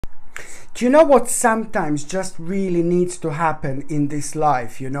Do you know what sometimes just really needs to happen in this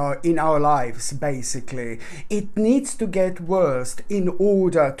life, you know, in our lives, basically? It needs to get worse in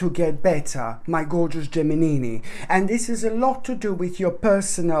order to get better, my gorgeous Geminini. And this is a lot to do with your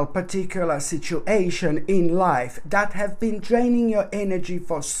personal, particular situation in life that have been draining your energy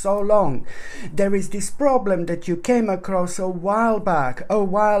for so long. There is this problem that you came across a while back, a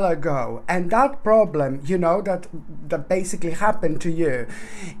while ago, and that problem, you know, that basically happened to you,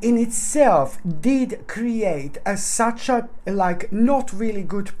 in itself did create such a like not really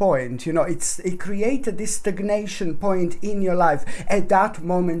good point, you know. It created this stagnation point in your life at that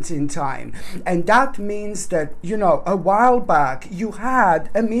moment in time, and that means that, you know, a while back you had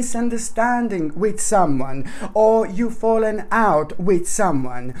a misunderstanding with someone, or you fallen out with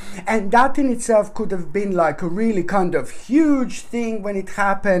someone, and that in itself could have been like a really kind of huge thing when it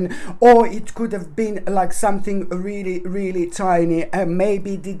happened, or it could have been like something really tiny and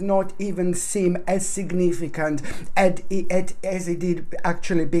maybe did not even seem as significant as it did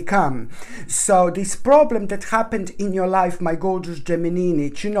actually become. So this problem that happened in your life, my gorgeous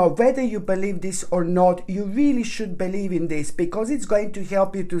Geminini, you know, whether you believe this or not, you really should believe in this, because it's going to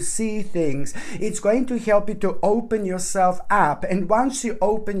help you to see things. It's going to help you to open yourself up, and once you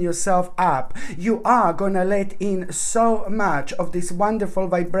open yourself up, you are gonna let in so much of this wonderful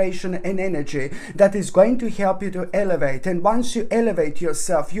vibration and energy that is going to help you to elevate. And once you elevate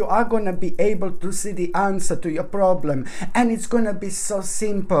yourself, you are going to be able to see the answer to your problem, and it's going to be so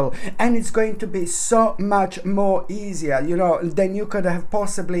simple, and it's going to be so much more easier, you know, than you could have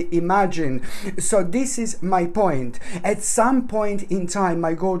possibly imagined. So this is my point. At some point in time,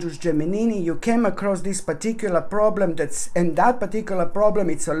 my gorgeous Geminini, you came across this particular problem, and that particular problem,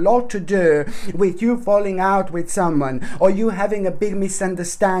 it's a lot to do with you falling out with someone, or you having a big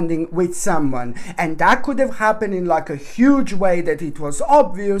misunderstanding with someone, and that could have happened in like a huge way that it was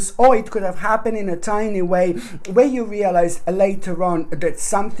obvious, or it could have happened in a tiny way where you realized later on that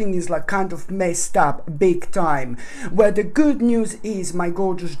something is like kind of messed up big time. Where the good news is, my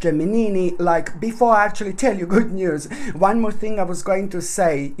gorgeous Geminini, like before I actually tell you good news, one more thing I was going to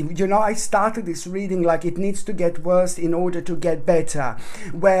say, you know, I started this reading like it needs to get worse in order to get better.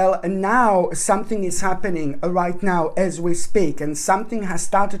 Well, now something is happening right now as we speak, and something has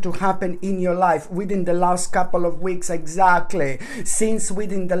started to happen in your life within the last couple of weeks, exactly, since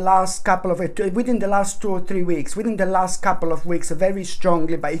within the last couple of within the last 2 or 3 weeks, within the last couple of weeks, very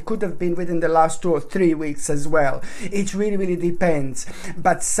strongly, but it could have been within the last 2 or 3 weeks as well. It really depends,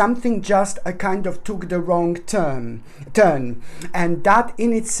 but something just kind of took the wrong turn, and that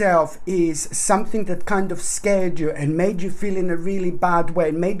in itself is something that kind of scared you and made you feel in a really bad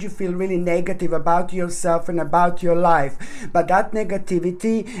way, made you feel really negative about yourself and about your life. But that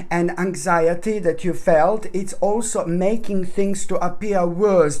negativity and anxiety that you felt, it's also making things to appear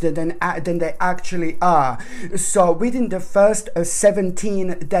worse than they actually are. So within the first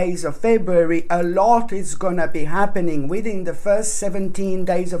 17 days of February, a lot is gonna be happening within the first 17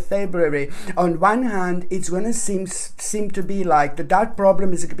 days of February. On one hand, it's gonna seem to be like that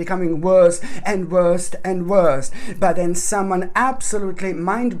problem is becoming worse and worse and worse, but then someone absolutely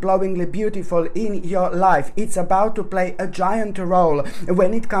mind-blowingly beautiful in your life, it's about to play a giant role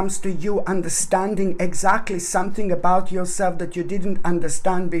when it comes to you understanding exactly something about yourself that you didn't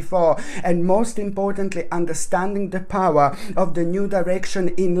understand before, and most importantly, understanding the power of the new direction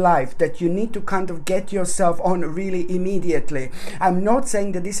in life that you need to kind of get yourself on really immediately. I'm not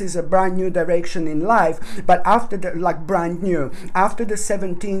saying that this is a brand new direction in life, but after the brand new, after the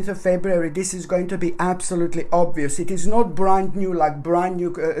 17th of February, this is going to be absolutely obvious. It is not brand new like brand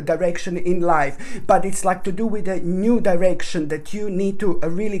new direction in life, but it's like to do with a new direction that you need to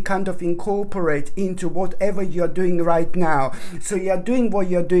really kind of incorporate into whatever you're doing right now. So you're doing what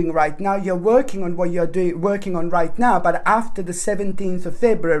you're doing right now, you're working on what you're working on right now, but after the 17th of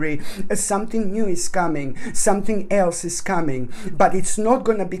February, something new is coming, something else is coming, but it's not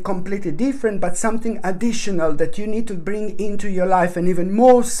going to be completely different, but something additional that you need to bring into your life. And even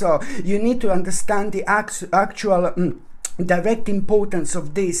more so, you need to understand the actual direct importance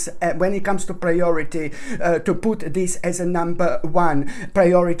of this when it comes to priority, to put this as a #1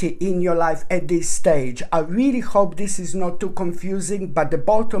 priority in your life at this stage. I really hope this is not too confusing, but the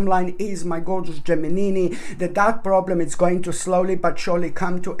bottom line is, my gorgeous Geminini, that problem is going to slowly but surely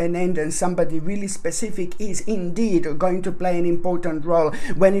come to an end, and somebody really specific is indeed going to play an important role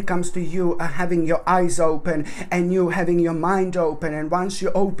when it comes to you having your eyes open and you having your mind open. And once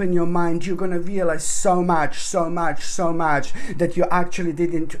you open your mind, you're going to realize so much much that you actually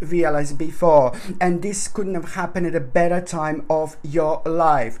didn't realize before, and this couldn't have happened at a better time of your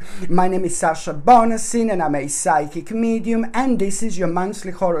life. My name is Sasha Bonasin, and I'm a psychic medium, and this is your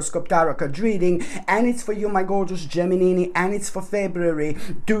monthly horoscope tarot card reading, and it's for you, my gorgeous Gemini, and it's for February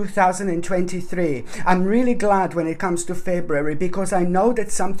 2023. I'm really glad when it comes to February, because I know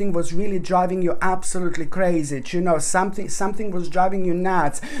that something was really driving you absolutely crazy. You know, something was driving you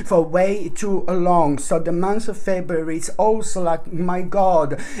nuts for way too long. So the month of February is also like, my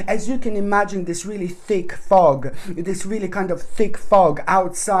God, as you can imagine, this really thick fog, this really kind of thick fog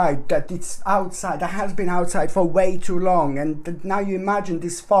outside, that has been outside for way too long, and now you imagine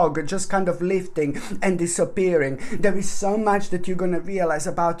this fog just kind of lifting and disappearing. There is so much that you're going to realize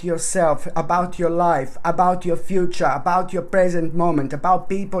about yourself, about your life, about your future, about your present moment, about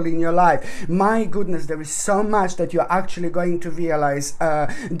people in your life. My goodness, there is so much that you're actually going to realize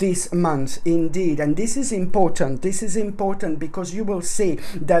this month, indeed. And this is important. This is important because you will see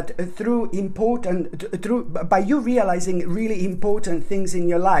that by you realizing really important things in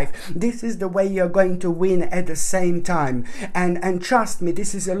your life, this is the way you're going to win at the same time. And trust me,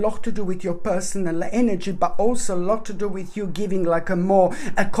 this is a lot to do with your personal energy, but also a lot to do with you giving like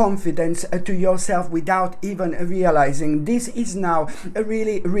a confidence to yourself without even realizing. This is now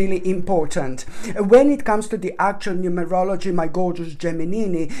really important. When it comes to the actual numerology, my gorgeous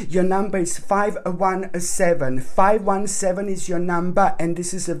Gemini, your number is 517. 517 is your number, and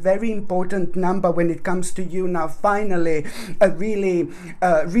this is a very important number when it comes to you now finally really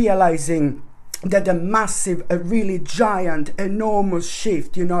realizing that a massive, a really giant, enormous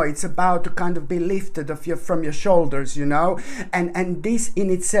shift, you know, it's about to kind of be lifted from your shoulders, you know, and this in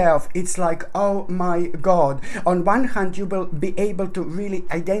itself, it's like, oh my God. On one hand, you will be able to really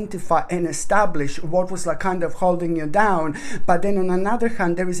identify and establish what was like kind of holding you down, but then on another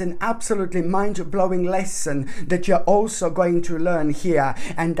hand, there is an absolutely mind-blowing lesson that you're also going to learn here,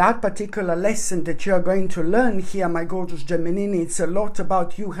 and that particular lesson that you're going to learn here, my gorgeous Gemini, it's a lot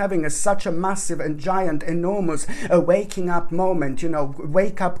about you having such a massive and giant, enormous waking up moment, you know,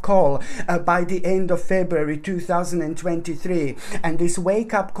 wake up call by the end of February 2023. And this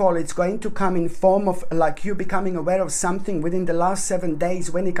wake up call, it's going to come in form of like you becoming aware of something within the last 7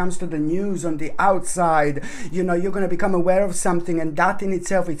 days. When it comes to the news on the outside, you know, you're going to become aware of something, and that in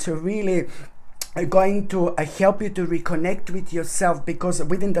itself, it's a really going to help you to reconnect with yourself, because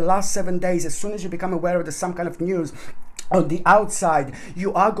within the last 7 days, as soon as you become aware of some kind of news on the outside,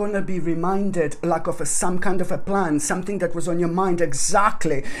 you are going to be reminded like of some kind of a plan, something that was on your mind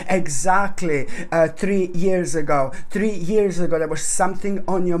exactly 3 years ago. 3 years ago, there was something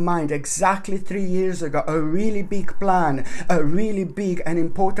on your mind exactly 3 years ago, a really big plan, a really big and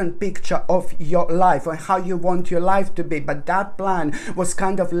important picture of your life or how you want your life to be, but that plan was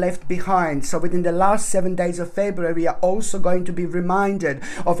kind of left behind. So within the last 7 days of February, you're also going to be reminded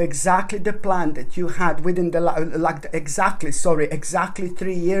of exactly the plan that you had within the exactly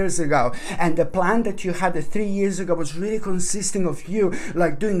 3 years ago. And the plan that you had 3 years ago was really consisting of you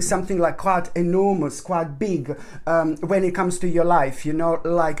like doing something like quite enormous, quite big when it comes to your life, you know,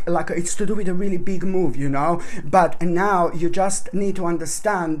 like it's to do with a really big move, you know. But now you just need to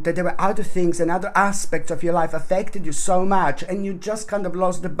understand that there were other things and other aspects of your life affected you so much, and you just kind of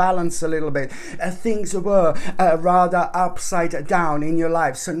lost the balance a little bit. Things were rather upside down in your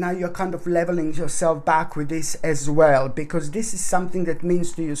life, so now you're kind of leveling yourself back with this as well, because this is something that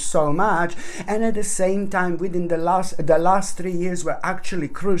means to you so much. And at the same time, within the last 3 years were actually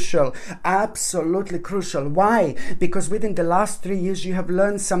crucial, absolutely crucial. Why? Because within the last 3 years you have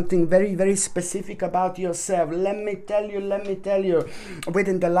learned something very specific about yourself. Let me tell you,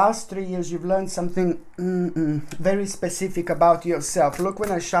 within the last 3 years you've learned something very specific about yourself. Look,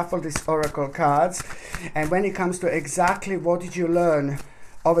 when I shuffle these oracle cards, and when it comes to exactly what did you learn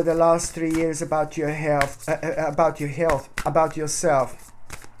over the last 3 years about your health, about yourself.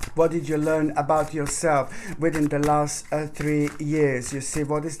 What did you learn about yourself within the last 3 years? You see,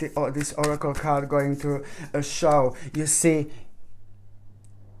 what is this oracle card going to show? You see,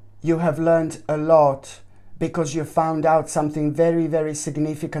 you have learned a lot, because you found out something very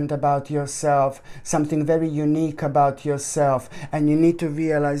significant about yourself, something very unique about yourself, and you need to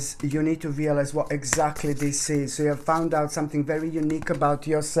realize what exactly this is. So you have found out something very unique about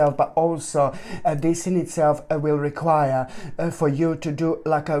yourself, but also this in itself will require for you to do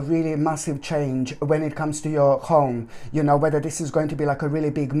like a really massive change when it comes to your home. You know, whether this is going to be like a really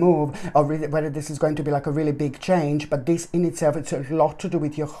big move or whether this is going to be like a really big change, but this in itself, it's a lot to do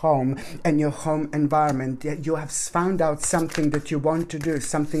with your home and your home environment. you have found out something that you want to do,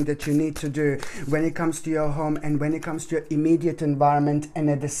 something that you need to do when it comes to your home and when it comes to your immediate environment, and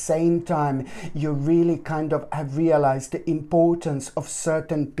at the same time you really kind of have realized the importance of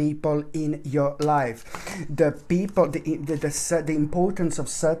certain people in your life. The importance of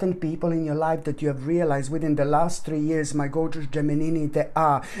certain people in your life that you have realized within the last 3 years, my gorgeous Geminini, they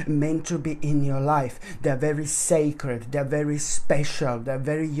are meant to be in your life. They're very sacred, they're very special, they're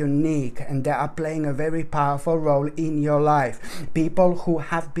very unique, and they are playing a very powerful role in your life. People who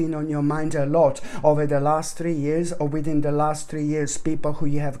have been on your mind a lot over the last 3 years, or within the last 3 years, people who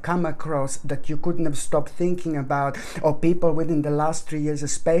you have come across that you couldn't have stopped thinking about, or people within the last 3 years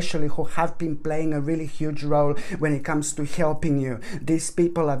especially who have been playing a really huge role when it comes to helping you. These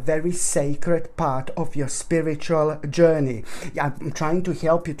people are very sacred part of your spiritual journey. I'm trying to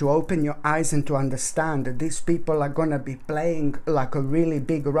help you to open your eyes and to understand that these people are gonna be playing like a really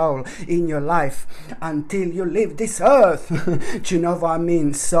big role in your life until you leave this earth. Do you know what I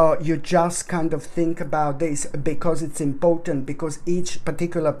mean? So you just kind of think about this because it's important, because each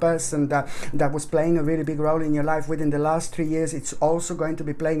particular person that was playing a really big role in your life within the last 3 years, it's also going to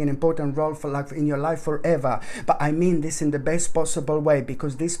be playing an important role for like in your life forever. But I mean this in the best possible way,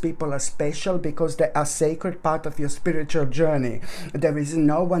 because these people are special, because they are sacred part of your spiritual journey. There is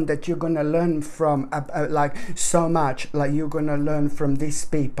no one that you're gonna learn from like so much like you're gonna learn from these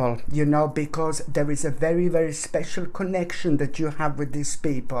people, you know, because there is a very, very special connection that you have with these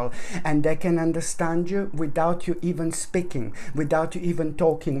people, and they can understand you without you even speaking, without you even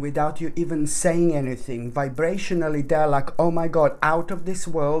talking, without you even saying anything. Vibrationally, they're like, oh my God, out of this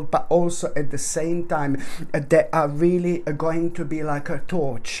world, but also at the same time, they are really going to be like a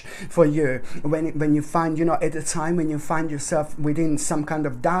torch for you. When you find, you know, at the time when you find yourself within some kind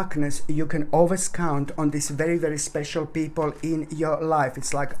of darkness, you can always count on these very, very special people in your life.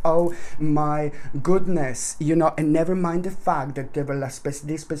 It's like, oh my goodness, you know, and never mind the fact that there were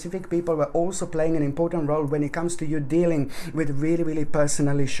these specific people were also playing an important role when it comes to you dealing with really, really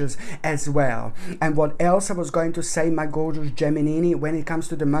personal issues as well. And what else I was going to say, my gorgeous Geminini, when it comes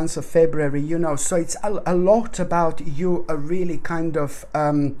to the month of February, you know, so it's a lot about you really kind of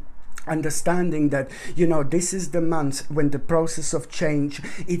understanding that, you know, this is the month when the process of change,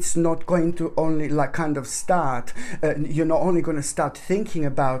 it's not going to only like kind of start, you're not only going to start thinking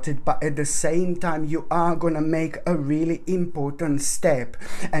about it, but at the same time you are going to make a really important step.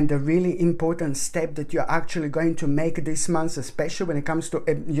 And the really important step that you're actually going to make this month, especially when it comes to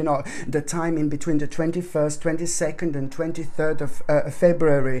you know, the time in between the 21st, 22nd and 23rd of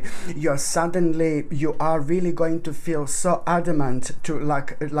February, you are really going to feel so adamant to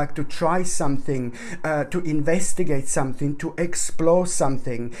like to try something, to investigate something, to explore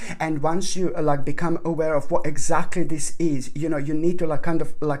something. And once you like become aware of what exactly this is, you know, you need to like kind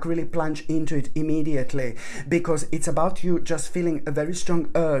of like really plunge into it immediately, because it's about you just feeling a very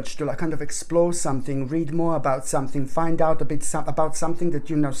strong urge to like kind of explore something, read more about something, find out a bit about something that,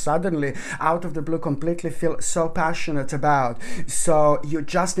 you know, suddenly out of the blue completely feel so passionate about. So you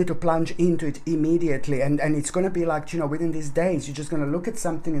just need to plunge into it immediately, and it's going to be like, you know, within these days you're just going to look at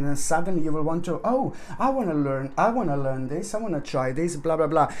something and then suddenly you will want to, oh, I want to learn this, I want to try this, blah blah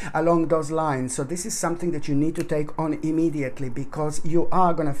blah, along those lines. So this is something that you need to take on immediately, because you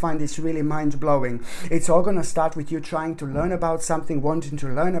are going to find this really mind-blowing. It's all going to start with you trying to learn about something, wanting to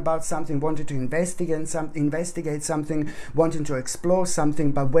learn about something, wanting to investigate something, wanting to explore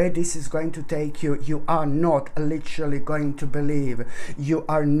something. But where this is going to take you, you are not literally going to believe. You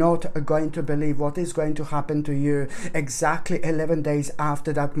are not going to believe what is going to happen to you exactly 11 days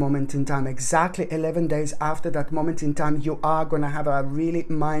after that moment in time. Exactly 11 days after that moment in time, you are going to have a really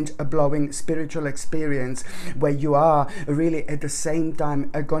mind-blowing spiritual experience where you are really at the same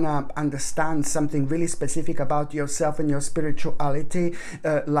time going to understand something really specific about yourself and your spirituality,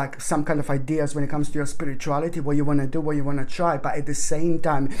 like some kind of ideas when it comes to your spirituality, what you want to do, what you want to try. But at the same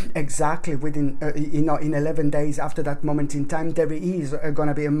time, exactly within you know, in 11 days after that moment in time, there is going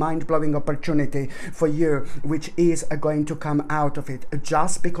to be a mind-blowing opportunity for you, which is going to come out of it,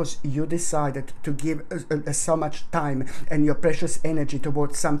 just because you decided to give so much time and your precious energy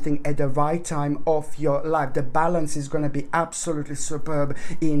towards something at the right time of your life. The balance is going to be absolutely superb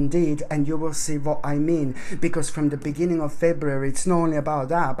indeed, and you will see what I mean, because from the beginning of February, it's not only about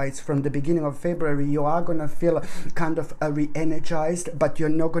that, but it's from the beginning of February, you are going to feel kind of re-energized, but you're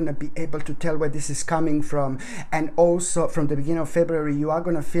not going to be able to tell where this is coming from. And also from the beginning of February, you are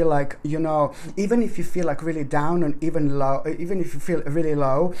going to feel like, you know, even if you feel like really down and even low, even if you feel really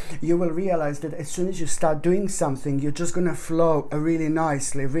low, know, you will realize that as soon as you start doing something, you're just going to flow really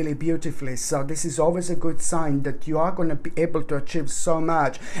nicely, really beautifully. So this is always a good sign that you are going to be able to achieve so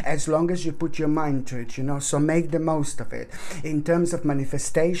much as long as you put your mind to it, you know. So make the most of it. In terms of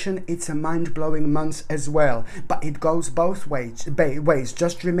manifestation, it's a mind-blowing month as well, but it goes both ways.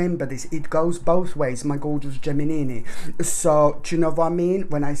 Just remember this, it goes both ways, my gorgeous Gemini. So do you know what I mean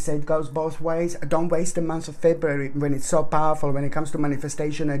when I say it goes both ways? Don't waste the month of February when it's so powerful when it comes to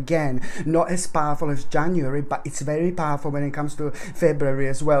manifestation. Again, not as powerful as January, but it's very powerful when it comes to February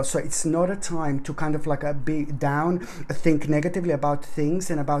as well. So it's not a time to kind of like be down, think negatively about things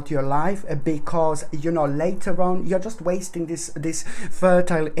and about your life, because you know later on you're just wasting this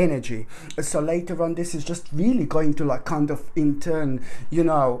fertile energy. So later on this is just really going to like kind of in turn, you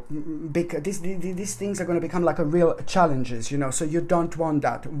know, because these things are going to become like a real challenges, you know. So you don't want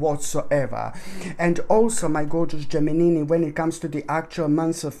that whatsoever. And also, my gorgeous Gemini, when it comes to the actual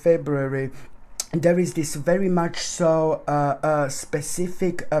month of February, there is this very much so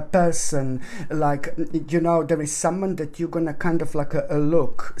specific person, like, you know, there is someone that you're gonna kind of like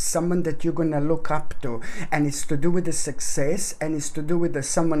someone that you're gonna look up to, and it's to do with the success, and it's to do with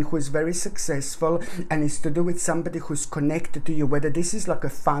someone who is very successful, and it's to do with somebody who's connected to you, whether this is like a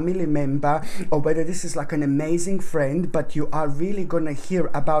family member or whether this is like an amazing friend, but you are really gonna hear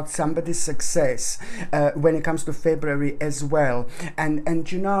about somebody's success when it comes to February as well.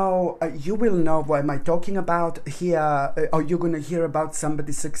 And you know, you will know what am I talking about here, or you're going to hear about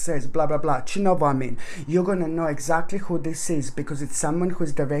somebody's success, blah blah blah. Do you know what I mean? You're going to know exactly who this is, because it's someone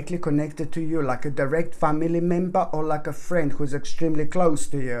who's directly connected to you, like a direct family member or like a friend who's extremely close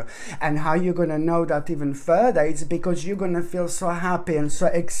to you. And how you're going to know that even further, it's because you're going to feel so happy and so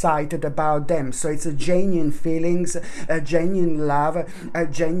excited about them. So it's a genuine feelings, a genuine love, a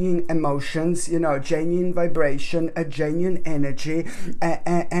genuine emotions, you know, genuine vibration, a genuine energy,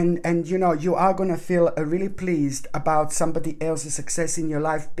 and you know, you are going to feel really pleased about somebody else's success in your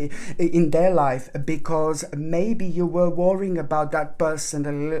life, in their life, because maybe you were worrying about that person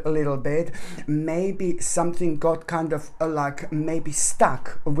a little bit. Maybe something got kind of like maybe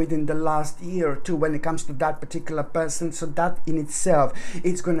stuck within the last year or two when it comes to that particular person. So that in itself,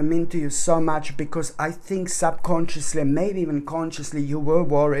 it's going to mean to you so much, because I think subconsciously, maybe even consciously, you were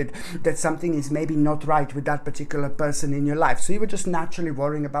worried that something is maybe not right with that particular person in your life. So you were just naturally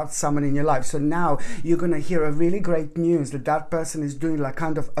worrying about someone in your life. So now you're going to hear a really great news that that person is doing like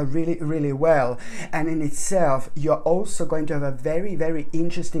kind of a really well, and in itself you're also going to have a very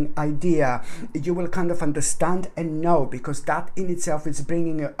interesting idea. You will kind of understand and know, because that in itself is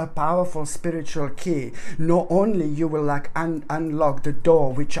bringing a powerful spiritual key. Not only you will like unlock the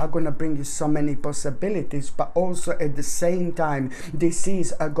door, which are going to bring you so many possibilities, but also at the same time this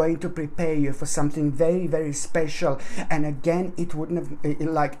is going to prepare you for something very special. And again, it wouldn't have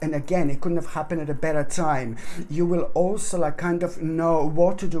it couldn't have happened at a better time. You will also like kind of know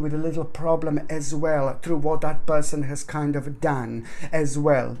what to do with a little problem as well, through what that person has kind of done as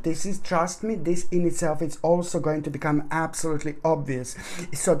well. This is, trust me, this in itself is also going to become absolutely obvious.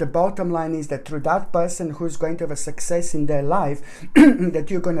 So the bottom line is that through that person who's going to have a success in their life that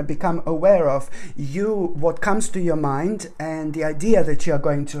you're going to become aware of, what comes to your mind and the idea that you are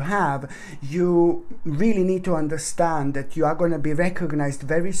going to have, you really need to understand that you are going to be recognized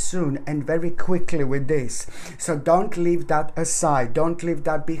very soon and very quickly with this. So don't leave that aside, don't leave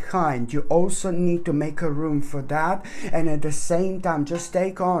that behind. You also need to make a room for that, and at the same time just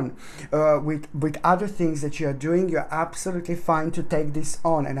take on with other things that you are doing. You're absolutely fine to take this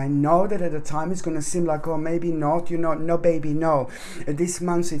on. And I know that at the time it's going to seem like, oh, maybe not, you know. No baby, no. This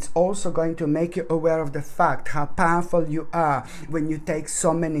month it's also going to make you aware of the fact how powerful you are when you take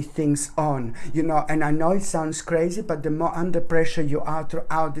so many things on, you know. And I know it sounds crazy, but the more under pressure you are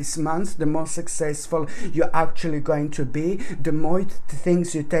throughout this month, the more successful you're actually going to be. The more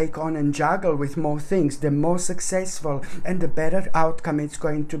things you take on and juggle with more things, the more successful and the better outcome it's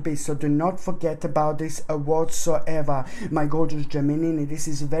going to be. So do not forget about this whatsoever, my gorgeous Gemini. This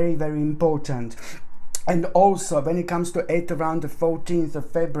is very important. And also, when it comes to around the 14th of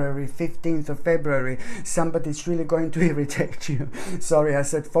February, 15th of February, somebody's really going to irritate you. Sorry, I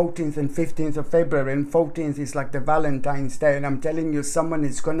said 14th and 15th of February, and 14th is like the Valentine's Day, and I'm telling you, someone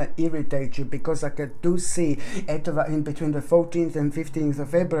is going to irritate you, because I do see in between the 14th and 15th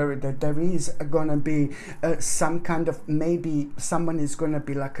of February that there is going to be some kind of, maybe someone is going to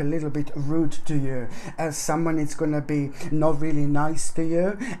be like a little bit rude to you, someone is going to be not really nice to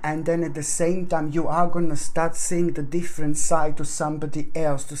you, and then at the same time you are going to start seeing the different side to somebody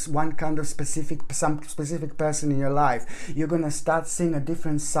else, to one kind of specific person in your life. You're going to start seeing a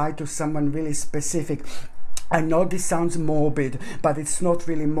different side to someone really specific. I know this sounds morbid, but it's not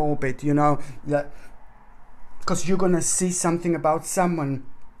really morbid, you know, because you're gonna see something about someone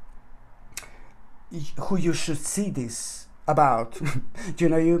who you should see this about. You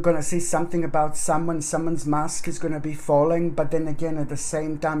know, you're gonna see something about someone's mask is gonna be falling, but then again at the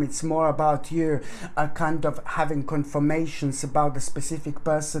same time it's more about you kind of having confirmations about the specific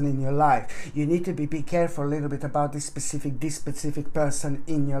person in your life. You need to be careful a little bit about this specific person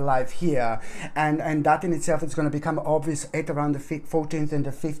in your life here, and that in itself is going to become obvious at around the 14th and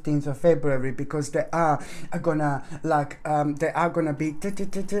the 15th of February, because they are gonna be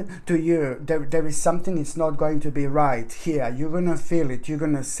to you. There is something it's not going to be right here. You're gonna feel it, you're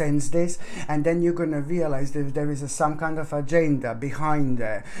gonna sense this, and then you're gonna realize that there is some kind of agenda behind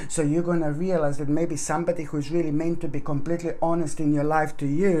there. So you're gonna realize that maybe somebody who's really meant to be completely honest in your life to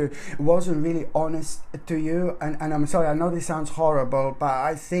you wasn't really honest to you, and I'm sorry, I know this sounds horrible, but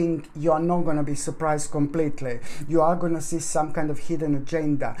I think you are not gonna be surprised completely. You are gonna see some kind of hidden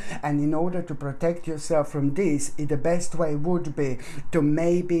agenda, and in order to protect yourself from this, the best way would be to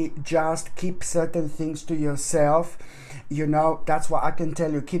maybe just keep certain things to yourself. You know, that's what I can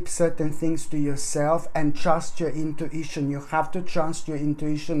tell you. Keep certain things to yourself and trust your intuition. You have to trust your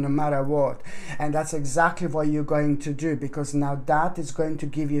intuition no matter what. And that's exactly what you're going to do, because now that is going to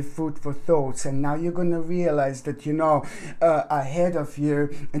give you food for thoughts. And now you're going to realize that, you know, ahead of you,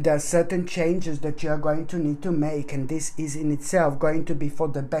 there are certain changes that you are going to need to make. And this is in itself going to be for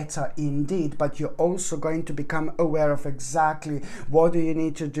the better indeed. But you're also going to become aware of exactly what do you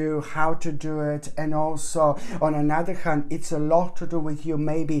need to do, how to do it. And also, on another hand, it's a lot to do with you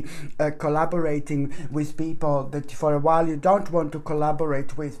maybe collaborating with people that for a while you don't want to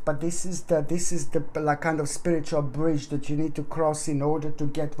collaborate with, but this is the like kind of spiritual bridge that you need to cross in order to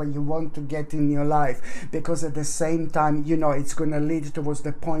get where you want to get in your life, because at the same time, you know, it's going to lead towards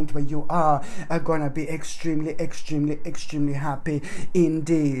the point where you are going to be extremely happy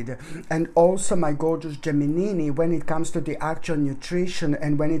indeed. And also, my gorgeous Gemini, when it comes to the actual nutrition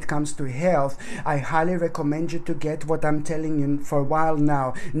and when it comes to health, I highly recommend you to get what I'm telling you for a while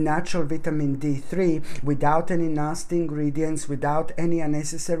now: natural vitamin D3 without any nasty ingredients, without any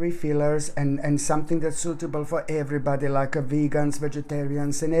unnecessary fillers, and something that's suitable for everybody, like vegans,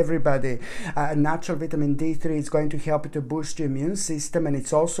 vegetarians, and everybody. Natural vitamin D3 is going to help you to boost your immune system, and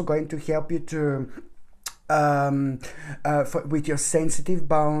it's also going to help you to with your sensitive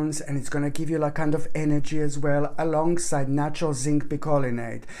bones, and it's going to give you like kind of energy as well, alongside natural zinc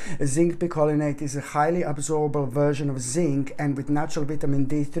picolinate. Zinc picolinate is a highly absorbable version of zinc, and with natural vitamin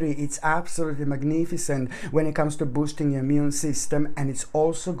D3 it's absolutely magnificent when it comes to boosting your immune system, and it's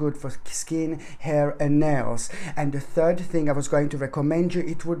also good for skin, hair, and nails. And the third thing I was going to recommend you,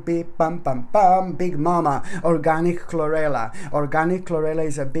 it would be Big Mama, organic chlorella. Organic chlorella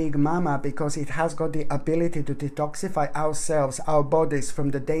is a big mama because it has got the ability to detoxify ourselves, our bodies,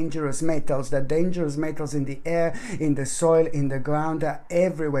 from the dangerous metals. The dangerous metals in the air, in the soil, in the ground, are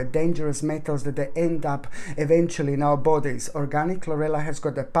everywhere. Dangerous metals that they end up eventually in our bodies. Organic chlorella has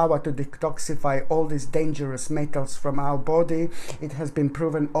got the power to detoxify all these dangerous metals from our body. It has been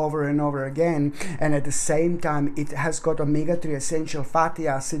proven over and over again, and at the same time it has got omega-3 essential fatty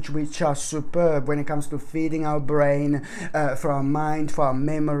acids, which are superb when it comes to feeding our brain, for our mind, for our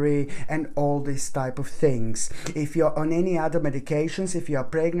memory, and all this type of things. If you're on any other medications, if you're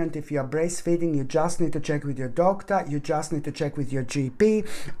pregnant, if you're breastfeeding, you just need to check with your doctor, you just need to check with your GP.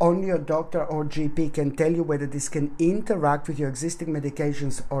 Only your doctor or GP can tell you whether this can interact with your existing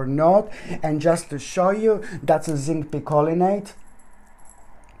medications or not. And just to show you, that's a zinc picolinate,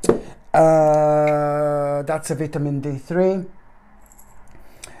 that's a vitamin D3,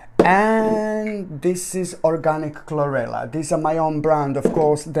 and this is organic chlorella. These are my own brand, of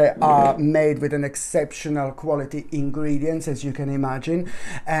course. They are made with an exceptional quality ingredients, as you can imagine,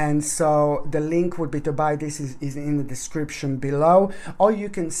 and so the link would be to buy this is in the description below, or you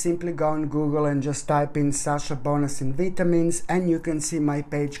can simply go on Google and just type in Sasha Bonasin vitamins, and you can see my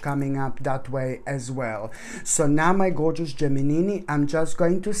page coming up that way as well. So now, my gorgeous Gemini, I'm just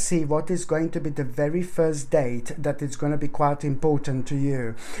going to see what is going to be the very first date that is going to be quite important to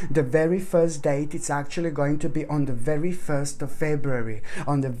you. The very first date, it's actually going to be on the very 1st of February.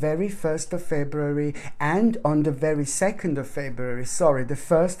 On the very 1st of February and on the very 2nd of February. Sorry, the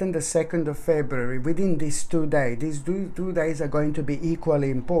 1st and the 2nd of February. Within these 2 days. These two days are going to be equally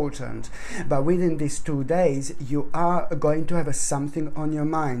important. But within these 2 days, you are going to have something on your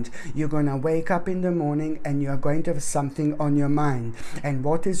mind. You're going to wake up in the morning and you are going to have something on your mind. And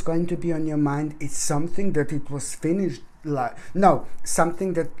what is going to be on your mind is something that it was finished,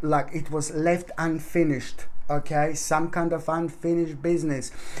 something that like it was left unfinished Okay, some kind of unfinished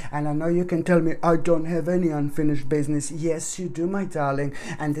business. And I know you can tell me, I don't have any unfinished business. Yes, you do, my darling.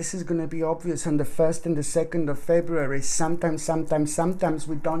 And this is going to be obvious on the 1st and the 2nd of February. Sometimes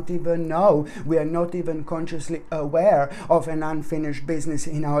we don't even know. We are not even consciously aware of an unfinished business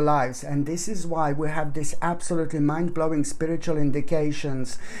in our lives. And this is why we have this absolutely mind-blowing spiritual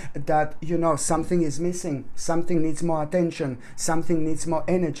indications that, you know, something is missing. Something needs more attention. Something needs more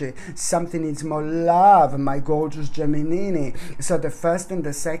energy. Something needs more love, my gorgeous Gemini. So the 1st and the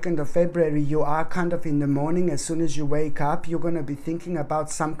 2nd of February, you are kind of in the morning, as soon as you wake up, you're going to be thinking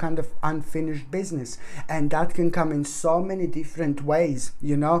about some kind of unfinished business. And that can come in so many different ways,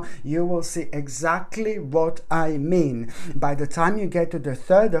 you know. You will see exactly what I mean. By the time you get to the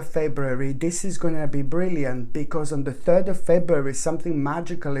 3rd of February, this is going to be brilliant, because on the 3rd of February, something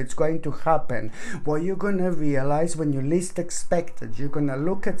magical is going to happen. What you're going to realize when you least expect it, you're going to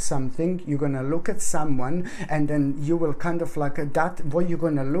look at something, you're going to look at someone, and then you will kind of like that, what you're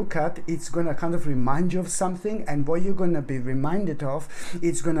going to look at, it's going to kind of remind you of something, and what you're going to be reminded of,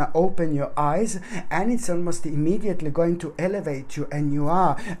 it's going to open your eyes, and it's almost immediately going to elevate you, and you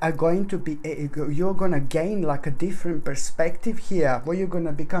are going to be, you're going to gain like a different perspective here. What you're going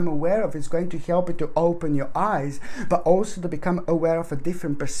to become aware of is going to help you to open your eyes, but also to become aware of a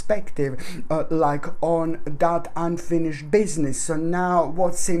different perspective, like on that unfinished business. So now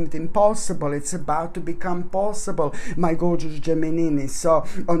what seemed impossible, it's about to become possible, my gorgeous Gemini. So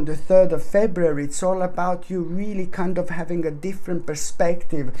on the 3rd of February, it's all about you really kind of having a different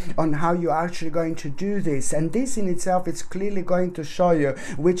perspective on how you're actually going to do this. And this in itself is clearly going to show you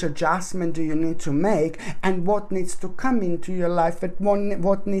which adjustment do you need to make, and what needs to come into your life, and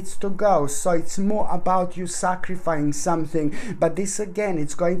what needs to go. So it's more about you sacrificing something, but this again,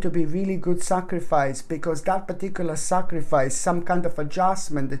 it's going to be really good sacrifice, because that particular sacrifice, some kind of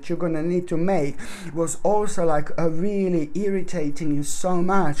adjustment that you're going to need to make, was also like a really irritating you so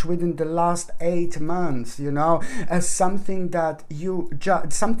much within the last 8 months, you know, as something that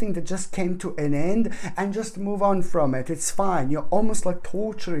something that just came to an end, and just move on from it. It's fine. You're almost like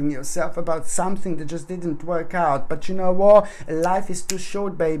torturing yourself about something that just didn't work out, but you know what, life is too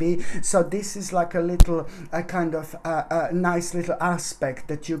short, baby. So this is like a little kind of nice little aspect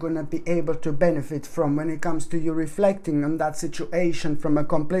that you're going to be able to benefit from when it comes to you reflecting on that situation from a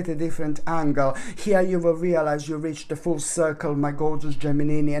completely different angle. Here you will realize you reached the full circle, my gorgeous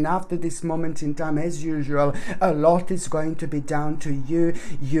Gemini, and after this moment in time, as usual, a lot is going to be down to you.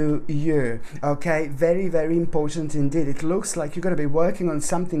 Okay, very, very important indeed. It looks like you're going to be working on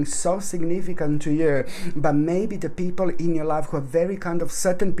something so significant to you, but maybe the people in your life who are very kind of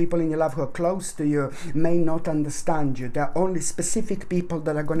certain people in your life who are close to you may not understand you. There are only specific people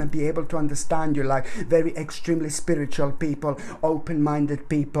that are going to be able to understand you, like very extremely spiritual people, open-minded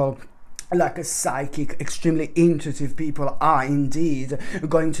people, like a psychic, extremely intuitive people are indeed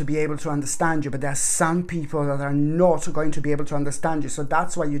going to be able to understand you, but there are some people that are not going to be able to understand you. So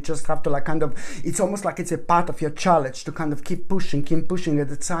that's why you just have to like kind of, it's almost like it's a part of your challenge to kind of keep pushing at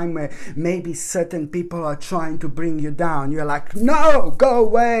the time where maybe certain people are trying to bring you down. You're like, no, go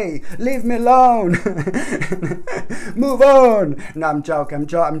away, leave me alone, move on. No, I'm joking,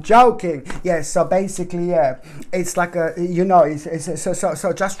 I'm joking. Yeah, so basically, yeah, it's like a, you know,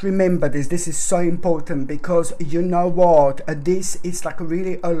 so just remember this. This is so important, because you know what, this is like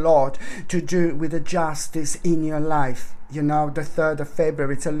really a lot to do with the justice in your life. You know, the 3rd of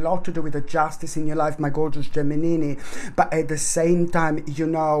February, it's a lot to do with the justice in your life, my gorgeous Gemini, but at the same time, you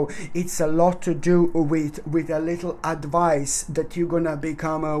know, it's a lot to do with a little advice that you're gonna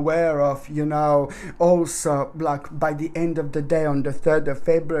become aware of, you know. Also, like by the end of the day, on the 3rd of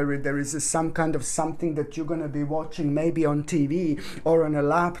February, there is some kind of something that you're gonna be watching, maybe on TV or on a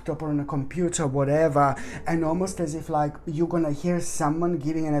laptop or on a computer, whatever, and almost as if like you're gonna hear someone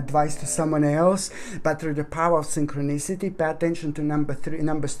giving an advice to someone else, but through the power of synchronicity. Pay attention to numbers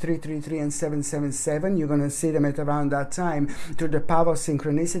 333 and 777. You're going to see them at around that time. Through the power of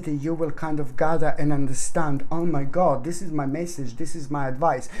synchronicity, you will kind of gather and understand, oh my God, this is my message, this is my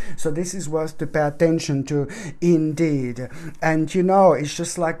advice. So this is worth to pay attention to indeed. And you know, it's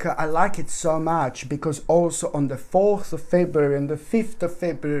just like, I like it so much, because also on the 4th of February and the 5th of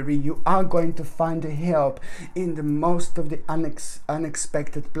February, you are going to find help in the most of the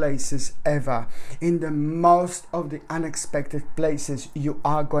unexpected places ever. In the most of the unexpected unexpected places, you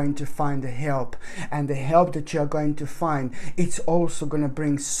are going to find the help. And the help that you're going to find, it's also going to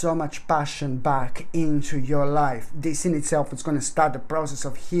bring so much passion back into your life. This in itself is going to start the process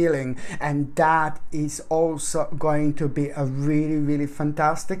of healing, and that is also going to be a really, really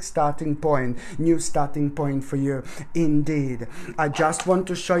fantastic starting point, new starting point for you indeed. I just want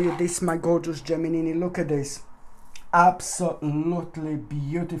to show you this, my gorgeous Gemini. Look at this. Absolutely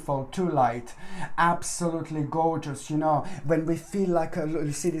beautiful two light, absolutely gorgeous. You know, when we feel like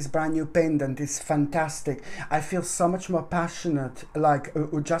you see this brand new pendant, it's fantastic. I feel so much more passionate, like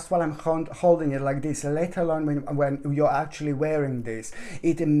just while I'm holding it like this, let alone when you're actually wearing this.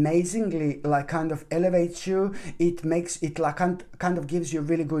 It amazingly like kind of elevates you. It makes it like kind of gives you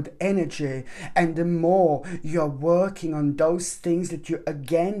really good energy, and the more you're working on those things that you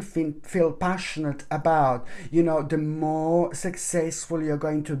again feel passionate about, you know, the more successful you're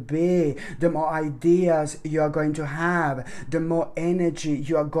going to be, the more ideas you're going to have, the more energy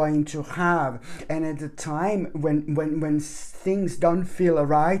you're going to have. And at the time when things don't feel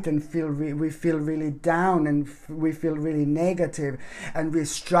right and we feel really down and we feel really negative and we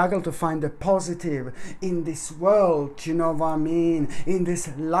struggle to find the positive in this world, you know what I mean, in this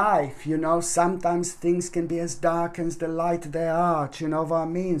life, you know, sometimes things can be as dark as the light they are, you know what I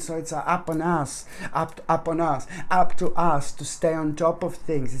mean. So it's up on us, up to us to stay on top of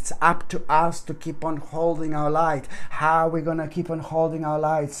things. It's up to us to keep on holding our light. How are we gonna keep on holding our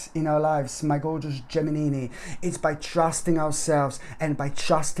lights in our lives, my gorgeous Gemini? It's by trusting ourselves and by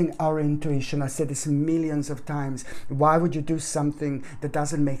trusting our intuition. I said this millions of times. Why would you do something that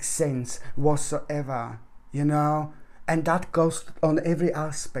doesn't make sense whatsoever, you know? And that goes on every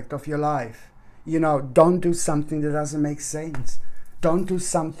aspect of your life. You know, don't do something that doesn't make sense. Don't do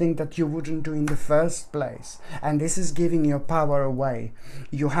something that you wouldn't do in the first place. And this is giving your power away.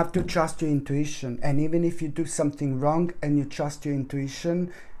 You have to trust your intuition. And even if you do something wrong and you trust your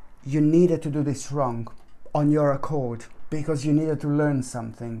intuition, you needed to do this wrong on your accord, because you needed to learn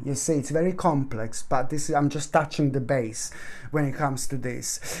something. You see, it's very complex, but this is, I'm just touching the base when it comes to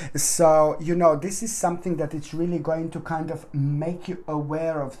this. So, you know, this is something that it's really going to kind of make you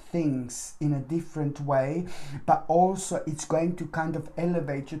aware of things in a different way, but also it's going to kind of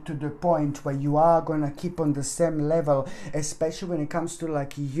elevate you to the point where you are going to keep on the same level, especially when it comes to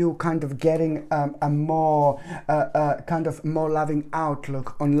like you kind of getting a more kind of more loving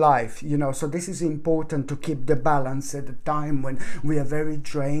outlook on life, you know. So this is important to keep the balance at the time when we are very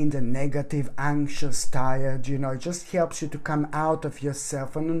drained and negative, anxious, tired. You know, it just helps you to come out of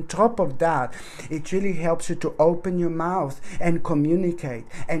yourself, and on top of that, it really helps you to open your mouth and communicate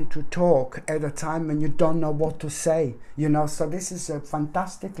and to talk at a time when you don't know what to say, you know. So this is a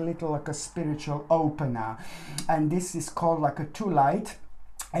fantastic little like a spiritual opener, and this is called like a two light.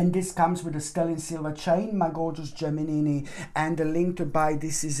 And this comes with a sterling silver chain, my gorgeous Gemini, and the link to buy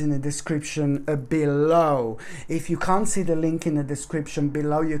this is in the description below. If you can't see the link in the description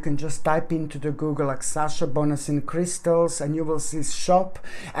below, you can just type into the Google like Sasha Bonasin crystals, and you will see shop,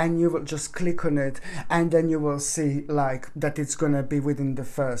 and you will just click on it, and then you will see like that it's gonna be within the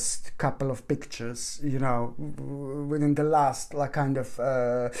first couple of pictures, you know, within the last like kind of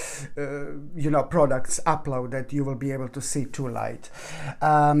you know, products uploaded, you will be able to see two light.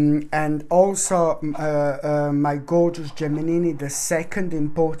 And also my gorgeous Gemini, the second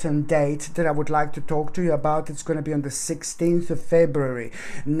important date that I would like to talk to you about, it's going to be on the 16th of February.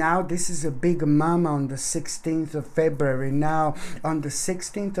 Now this is a big mama on the 16th of February. Now on the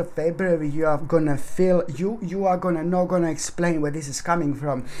 16th of February, you are going to feel, you are going to not going to explain where this is coming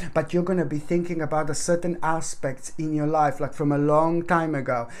from, but you're going to be thinking about a certain aspects in your life like from a long time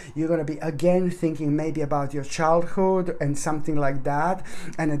ago. You're going to be again thinking maybe about your childhood and something like that.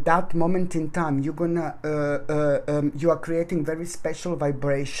 And at that moment in time, you're gonna you are creating very special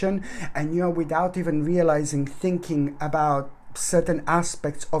vibration, and you are, without even realizing, thinking about certain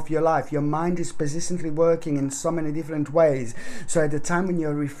aspects of your life. Your mind is persistently working in so many different ways. So at the time when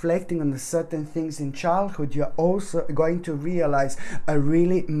you're reflecting on the certain things in childhood, you're also going to realize a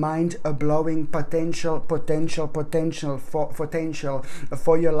really mind-blowing potential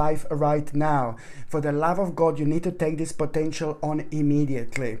for your life right now. For the love of God, you need to take this potential on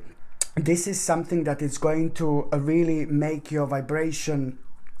immediately. This is something that is going to really make your vibration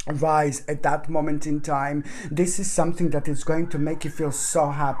rise at that moment in time. This is something that is going to make you feel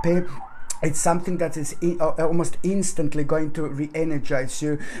so happy. It's something that is almost instantly going to re-energize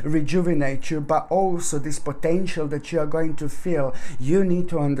you, rejuvenate you, but also this potential that you are going to feel. You need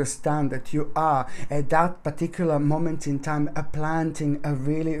to understand that you are at that particular moment in time planting a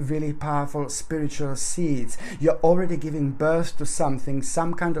really, really powerful spiritual seeds. You're already giving birth to something,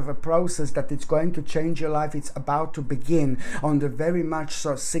 some kind of a process that it's going to change your life. It's about to begin on the very much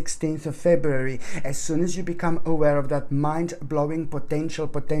so 16th of February. As soon as you become aware of that mind-blowing potential,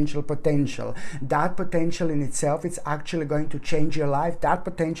 that potential in itself, it's actually going to change your life. That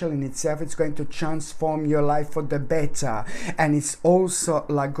potential in itself, it's going to transform your life for the better. And it's also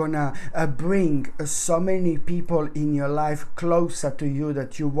like gonna bring so many people in your life closer to you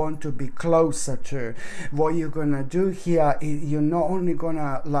that you want to be closer to. What you're gonna do here is you're not only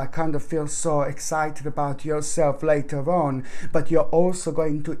gonna like kind of feel so excited about yourself later on, but you're also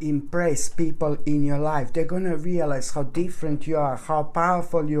going to impress people in your life. They're gonna realize how different you are, how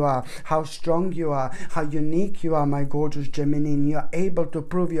powerful you are, how strong you are, how unique you are, my gorgeous Gemini. You're able to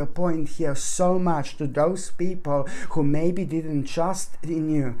prove your point here so much to those people who maybe didn't trust in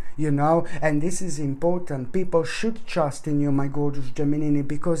you, you know. And this is important. People should trust in you, my gorgeous Gemini,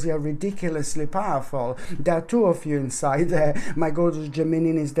 because you're ridiculously powerful. There are two of you inside there, my gorgeous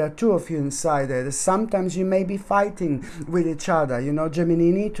Geminis. There are two of you inside there. Sometimes you may be fighting with each other, you know,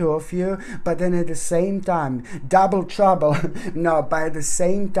 Gemini, two of you, but then at the same time, double trouble. No, but at the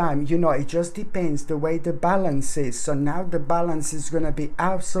same time, you know, it just depends the way the balance is. So now the balance is going to be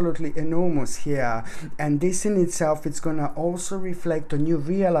absolutely enormous here, and this in itself, it's going to also reflect on you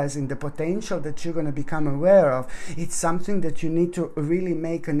realizing the potential that you're going to become aware of. It's something that you need to really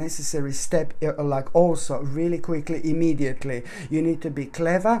make a necessary step, like also really quickly, immediately. You need to be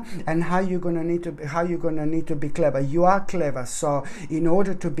clever. And how you're going to need to be clever? You are clever, so in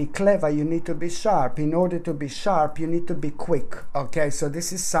order to be clever, you need to be sharp. In order to be sharp, you need to be quick. Okay, so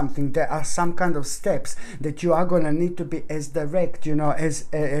this is something. There are some kind of steps that you are going to need to be as direct, you know, as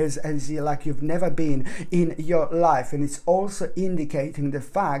like you've never been in your life. And it's also indicating the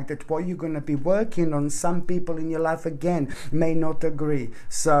fact that what you're going to be working on, some people in your life again may not agree.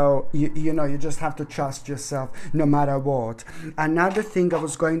 So you know, you just have to trust yourself no matter what. Another thing I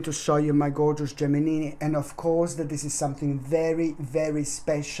was going to show you, my gorgeous Gemini, and of course that this is something very, very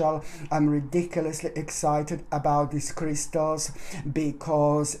special. I'm ridiculously excited about these crystals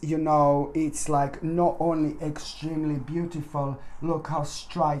because, you know, it's like not only extremely beautiful, look how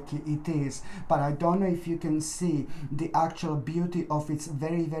striking it is, but I don't know if you can see the actual beauty of its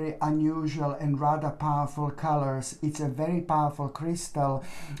very, very unusual and rather powerful colors. It's a very powerful crystal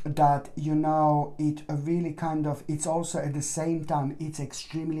that, you know, it really kind of, it's also at the same time, it's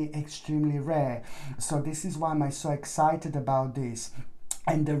extremely, extremely rare. So this is why I'm so excited about this.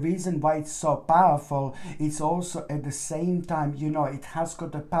 And the reason why it's so powerful, it's also at the same time, you know, it has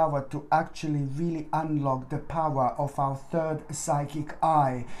got the power to actually really unlock the power of our third psychic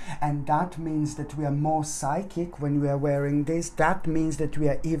eye. And that means that we are more psychic when we are wearing this. That means that we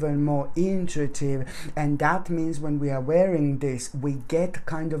are even more intuitive. And that means when we are wearing this, we get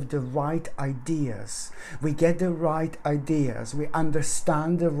kind of the right ideas. We get the right ideas. We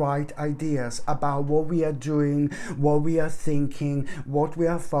understand the right ideas about what we are doing, what we are thinking, what we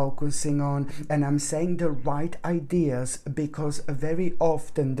are focusing on. And I'm saying the right ideas because very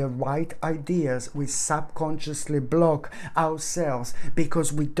often the right ideas we subconsciously block ourselves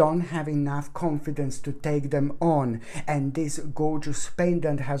because we don't have enough confidence to take them on. And this gorgeous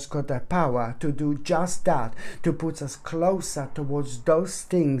pendant has got the power to do just that, to put us closer towards those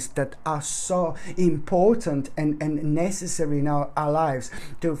things that are so important and necessary in our lives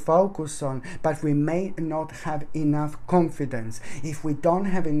to focus on, but we may not have enough confidence. If we don't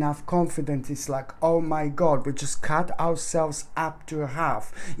have enough confidence, it's like, oh my God, we just cut ourselves up to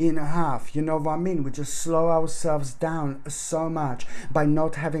half, in half, you know what I mean? We just slow ourselves down so much by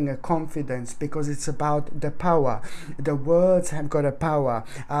not having a confidence, because it's about the power. The words have got a power.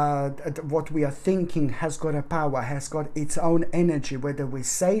 What we are thinking has got a power, has got its own energy. Whether we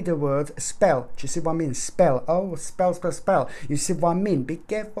say the word spell, do you see what I mean? Spell, oh, spell, spell, spell. You see what I mean? Be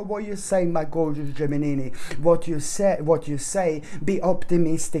careful what you say, my gorgeous Gemini. What you say, be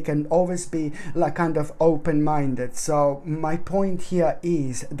optimistic and always be like kind of open-minded. So my point here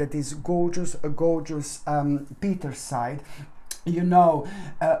is that this gorgeous Peter side, you know,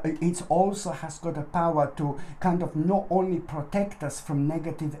 it also has got a power to kind of not only protect us from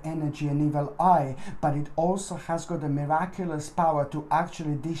negative energy and evil eye, but it also has got a miraculous power to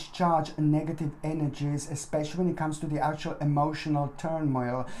actually discharge negative energies, especially when it comes to the actual emotional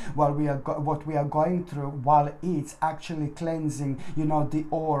turmoil while what we are going through, while it's actually cleansing, you know, the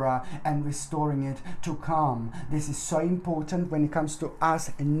aura and restoring it to calm. This is so important when it comes to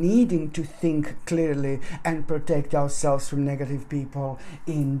us needing to think clearly and protect ourselves from negative people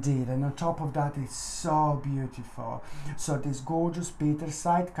indeed. And on top of that, it's so beautiful. So this gorgeous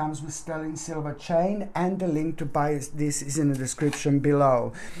Petersite comes with sterling silver chain, and the link to buy this is in the description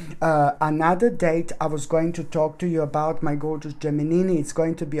below. Another date I was going to talk to you about, my gorgeous Gemini, it's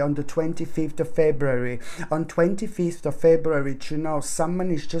going to be on the 25th of February. On 25th of February, you know,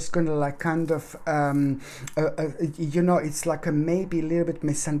 someone is just going to like kind of you know, it's like a maybe a little bit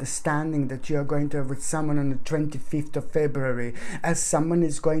misunderstanding that you're going to have with someone on the 25th of February, as someone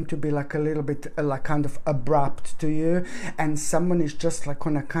is going to be like a little bit like kind of abrupt to you, and someone is just like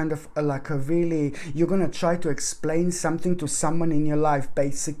on a kind of like a really, you're gonna try to explain something to someone in your life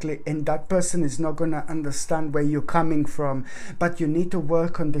basically, and that person is not gonna understand where you're coming from. But you need to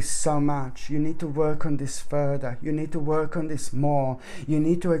work on this so much. You need to work on this further. You need to work on this more. You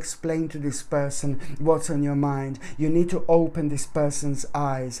need to explain to this person what's on your mind. You need to open this person's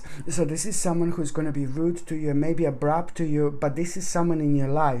eyes. So this is someone who's going to be rude to you, maybe abrupt to you, but this is someone in your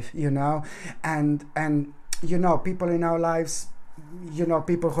life, you know, and you know, people in our lives, you know,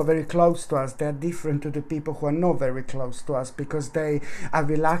 people who are very close to us, they're different to the people who are not very close to us, because they are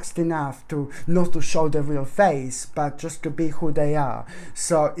relaxed enough to not to show their real face, but just to be who they are.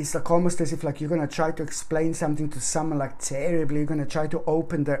 So it's like almost as if like you're going to try to explain something to someone like terribly, you're going to try to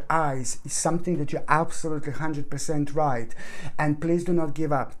open their eyes. It's something that you're absolutely 100% right. And please do not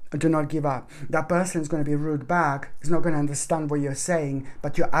give up. Do not give up. That person is going to be rude back, is not going to understand what you're saying,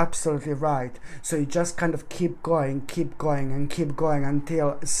 but you're absolutely right. So you just kind of keep going and keep going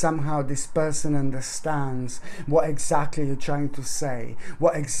until somehow this person understands what exactly you're trying to say,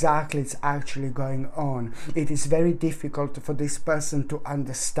 what exactly is actually going on. It is very difficult for this person to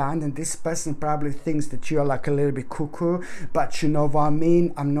understand, and this person probably thinks that you're like a little bit cuckoo, but you know what I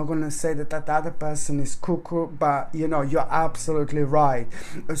mean. I'm not going to say that that other person is cuckoo, but you know, you're absolutely right.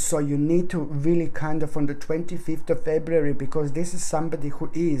 So you need to really kind of on the 25th of February, because this is somebody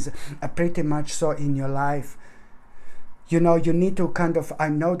who is pretty much so in your life. You know, you need to kind of, I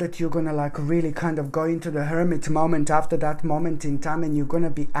know that you're gonna like really kind of go into the hermit moment after that moment in time, and you're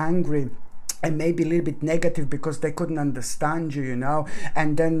gonna be angry and maybe a little bit negative because they couldn't understand you, you know.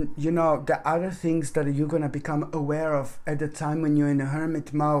 And then, you know, the other things that you're going to become aware of at the time when you're in a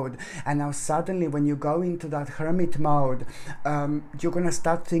hermit mode. And now suddenly when you go into that hermit mode, you're going to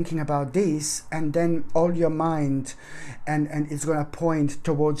start thinking about this, and then all your mind and it's going to point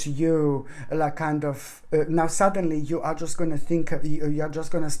towards you, like kind of, now suddenly you are just going to think, you're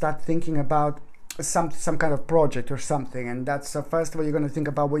just going to start thinking about some kind of project or something. And that's first of all, you're going to think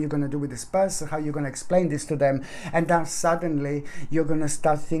about what you're going to do with this person, how you're going to explain this to them, and then suddenly you're going to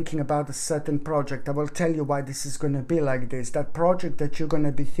start thinking about a certain project. I will tell you why this is going to be like this. That project that you're going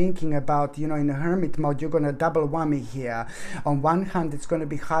to be thinking about, you know, in a hermit mode, you're going to double whammy here. On one hand, it's going to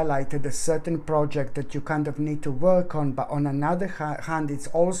be highlighted a certain project that you kind of need to work on, but on another hand, it's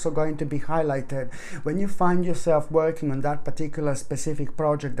also going to be highlighted when you find yourself working on that particular specific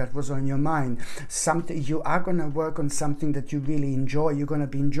project that was on your mind. Something you are going to work on, something that you really enjoy. You're going to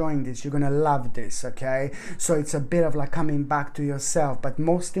be enjoying this, you're going to love this, okay? So it's a bit of like coming back to yourself. But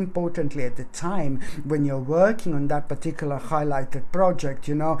most importantly, at the time when you're working on that particular highlighted project,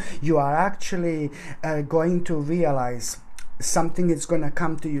 you know, you are actually going to realize something is going to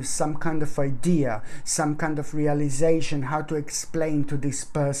come to you, some kind of idea, some kind of realization, how to explain to this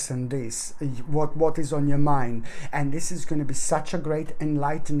person this, what is on your mind. And this is going to be such a great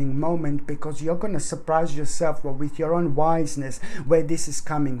enlightening moment, because you're going to surprise yourself with your own wiseness where this is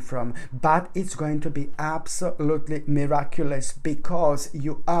coming from. But it's going to be absolutely miraculous, because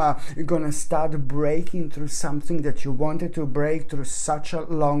you are going to start breaking through something that you wanted to break through such a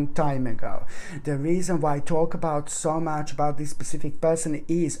long time ago. The reason why I talk about so much about this specific person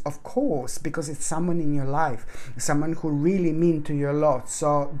is, of course, because it's someone in your life, someone who really mean to you a lot.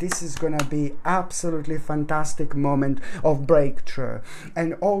 So this is gonna be absolutely fantastic moment of breakthrough.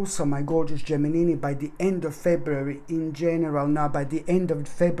 And also, my gorgeous Gemini, by the end of February in general, now by the end of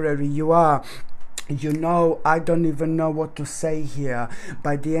February, you are You know, I don't even know what to say here.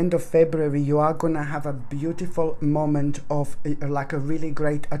 By the end of February, you are gonna have a beautiful moment of like a really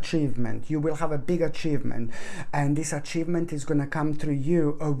great achievement. You will have a big achievement, and this achievement is gonna come through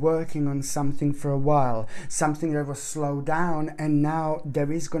you working on something for a while, something that was slowed down, and now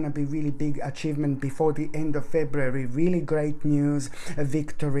there is gonna be really big achievement before the end of February. Really great news, a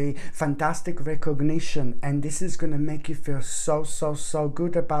victory, fantastic recognition, and this is gonna make you feel so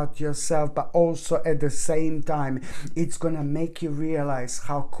good about yourself, but also at the same time it's gonna make you realize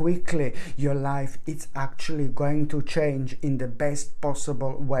how quickly your life is actually going to change in the best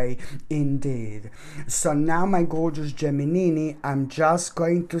possible way indeed. So now, my gorgeous Gemini, I'm just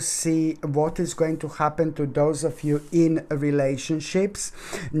going to see what is going to happen to those of you in relationships.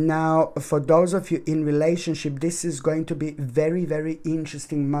 Now, for those of you in relationship, this is going to be very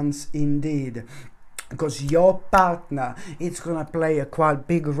interesting months indeed, because your partner is going to play a quite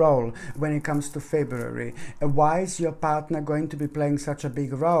big role when it comes to February. Why is your partner going to be playing such a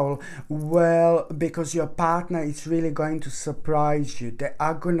big role? Well, because your partner is really going to surprise you. They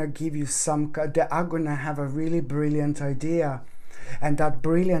are going to give you they are going to have a really brilliant idea. And that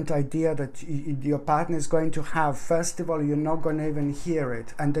brilliant idea that your partner is going to have, first of all, you're not going to even hear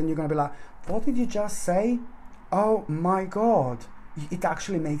it. And then you're going to be like, what did you just say? Oh my God. It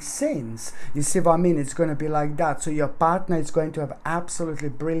actually makes sense. You see what I mean? It's going to be like that. So your partner is going to have absolutely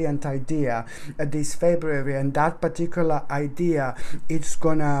brilliant idea this February, and that particular idea, it's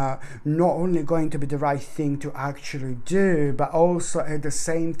gonna not only going to be the right thing to actually do, but also at the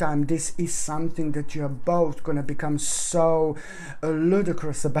same time this is something that you're both gonna become so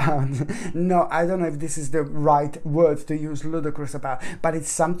ludicrous about. No, I don't know if this is the right word to use, ludicrous about, but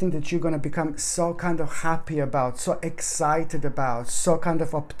it's something that you're gonna become so kind of happy about, so excited about, so kind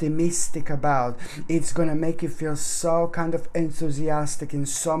of optimistic about. It's gonna make you feel so kind of enthusiastic in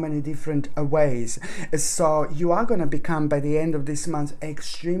so many different ways. So you are gonna become, by the end of this month,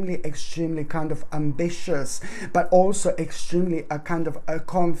 extremely kind of ambitious, but also extremely kind of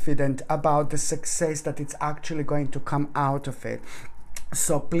confident about the success that it's actually going to come out of it.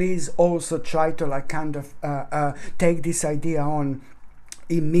 So please also try to like kind of take this idea on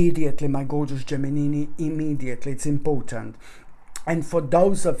immediately, my gorgeous Gemini, immediately. It's important. And for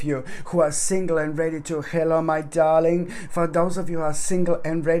those of you who are single and ready to, hello my darling, for those of you who are single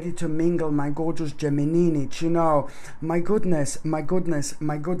and ready to mingle, my gorgeous Gemini, you know, my goodness,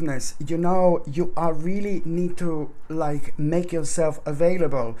 you know, you are really need to like make yourself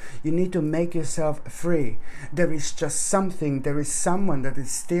available. You need to make yourself free. There is just something, there is someone that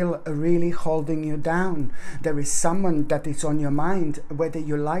is still really holding you down. There is someone that is on your mind, whether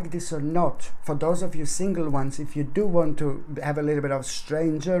you like this or not. For those of you single ones, if you do want to have a little bit of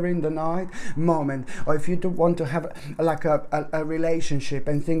stranger in the night moment, or if you do want to have like a relationship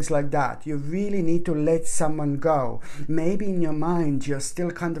and things like that, you really need to let someone go. Maybe in your mind you're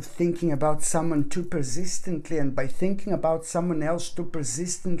still kind of thinking about someone too persistently, and by thinking about someone else too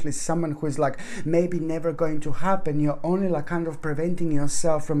persistently, someone who is like maybe never going to happen, you're only like kind of preventing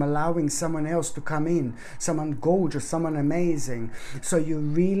yourself from allowing someone else to come in, someone gorgeous, someone amazing. So you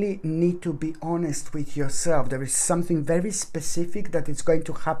really need to be honest with yourself. There is something very specific that is going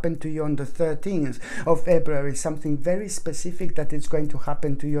to happen to you on the 13th of February, something very specific that is going to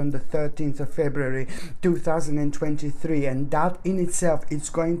happen to you on the 13th of February 2023, and that in itself is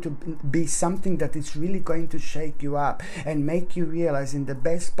going to be something that is really going to shake you up and make you realize in the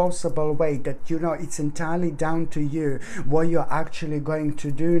best possible way that, you know, it's entirely down to you what you're actually going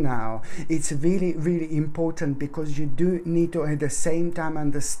to do now. It's really important, because you do need to at the same time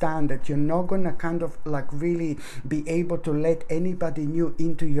understand that you're not gonna kind of like really be able to let anybody new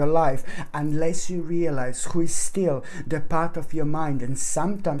into your life unless you realize who is still the part of your mind, and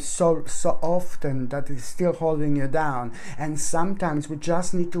sometimes so often that is still holding you down. And sometimes we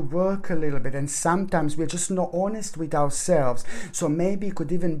just need to work a little bit, and sometimes we're just not honest with ourselves. So maybe it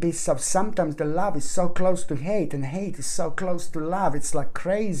could even be sometimes the love is so close to hate, and hate is so close to love, it's like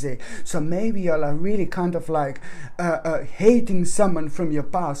crazy. So maybe you're like really kind of like hating someone from your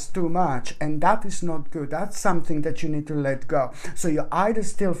past too much, and that is not good. That's something that you need to let go. So you either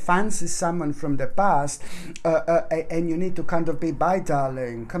still fancy someone from the past and you need to kind of be, bye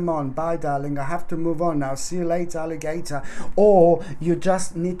darling, come on, bye darling, I have to move on now, see you later alligator. Or you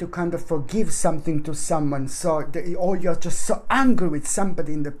just need to kind of forgive something to someone, or you're just so angry with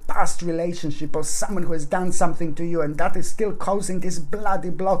somebody in the past relationship, or someone who has done something to you, and that is still causing this bloody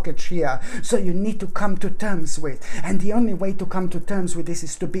blockage here. So you need to come to terms with, and the only way to come to terms with this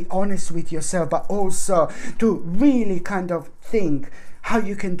is to be honest with yourself, but also to really kind of think how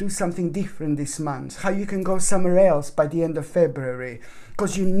you can do something different this month, how you can go somewhere else by the end of February.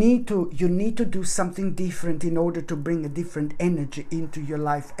 because you need to do something different in order to bring a different energy into your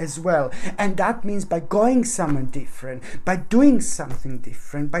life as well. And that means by going somewhere different, by doing something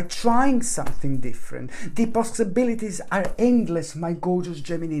different, by trying something different. The possibilities are endless, my gorgeous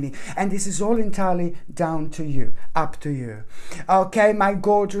Gemini, and this is all entirely down to you, up to you. Okay, my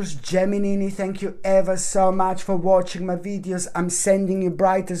gorgeous Gemini, thank you ever so much for watching my videos. I'm sending you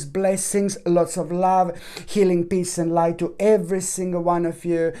brightest blessings, lots of love, healing, peace and light to every single one of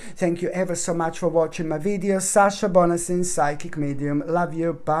you. Thank you ever so much for watching my videos. Sasha Bonasin, psychic medium. Love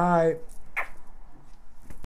you. Bye.